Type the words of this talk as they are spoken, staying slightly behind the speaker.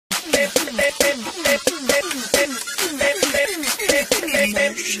I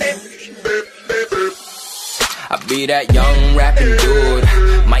be that young rapping dude,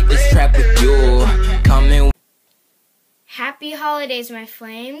 might just trap with you, coming. Happy holidays, my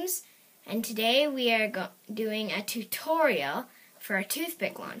flames, and today we are doing a tutorial for a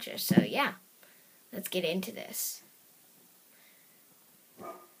toothpick launcher, so yeah, let's get into this.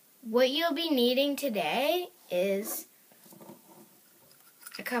 What you'll be needing today is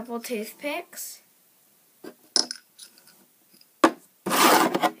a couple toothpicks,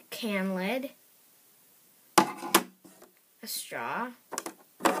 a can lid, a straw,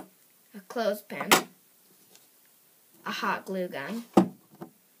 a clothespin, a hot glue gun,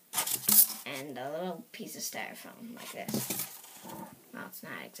 and a little piece of styrofoam like this. Well, it's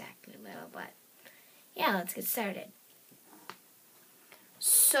not exactly little, but yeah, let's get started.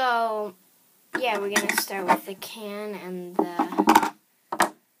 So, yeah, we're going to start with the can and the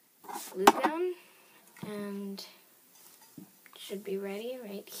glue gun, and it should be ready.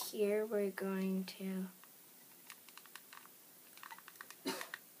 Right here, we're going to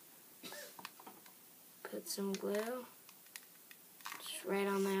put some glue just right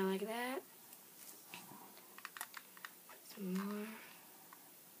on there like that. Put some more.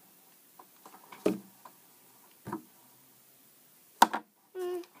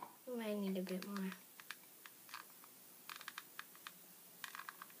 We might need a bit more.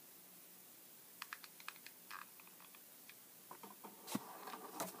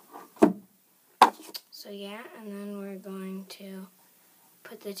 So yeah, and then we're going to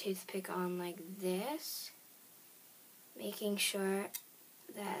put the toothpick on like this, making sure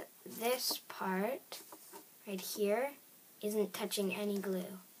that this part right here isn't touching any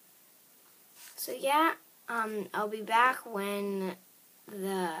glue. So yeah, I'll be back when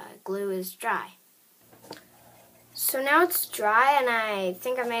the glue is dry. So now it's dry, and I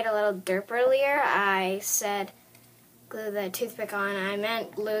think I made a little derp earlier. I said glue the toothpick on. I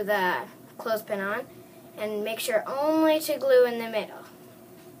meant glue the clothespin on, and make sure only to glue in the middle.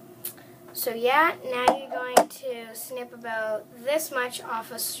 So yeah, now you're going to snip about this much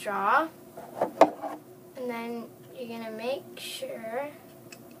off a straw, and then you're going to make sure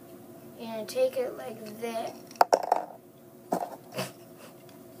you're going to take it like this.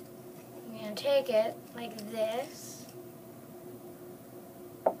 You're going to take it like this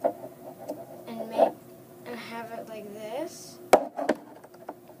and have it like this.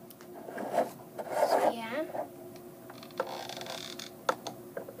 So yeah.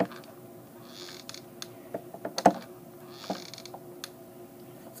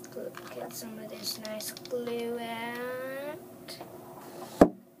 Get some of this nice glue out.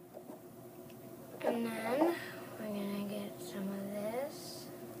 And then we're going to get some of this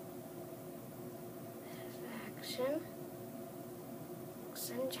action.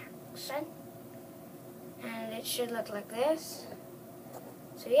 Jackson. And it should look like this.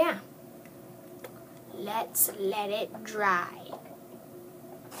 So yeah. Let's let it dry.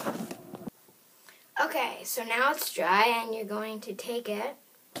 Okay, so now it's dry, and you're going to take it.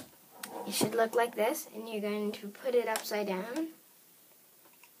 It should look like this, and you're going to put it upside down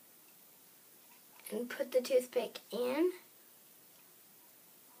and put the toothpick in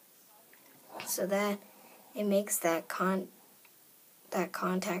so that it makes that contact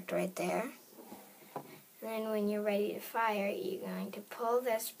right there. And then when you're ready to fire, you're going to pull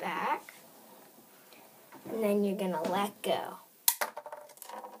this back, and then you're going to let go.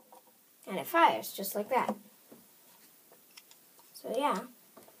 And it fires just like that. So yeah.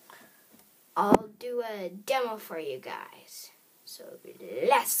 I'll do a demo for you guys. So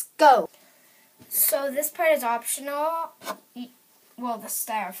let's go. So this part is optional. Well, the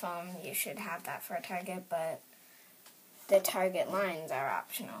styrofoam, you should have that for a target, but the target lines are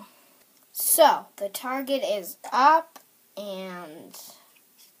optional. So the target is up, and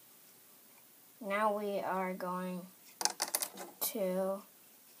now we are going to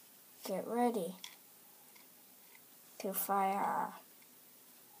get ready to fire.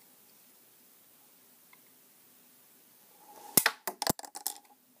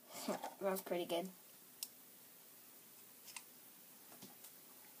 That was pretty good.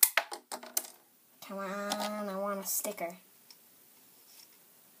 Come on, I want a sticker.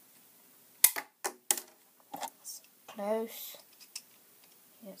 It's close.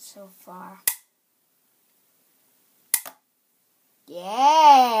 Get so far.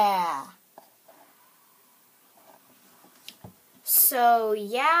 Yeah! So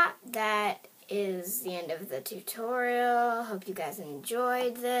yeah, that is the end of the tutorial. Hope you guys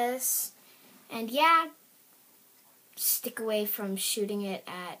enjoyed this. And yeah, stick away from shooting it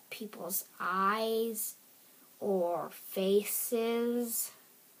at people's eyes or faces.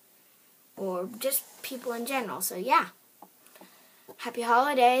 or just people in general. So yeah, happy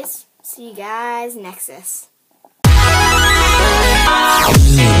holidays. See you guys next.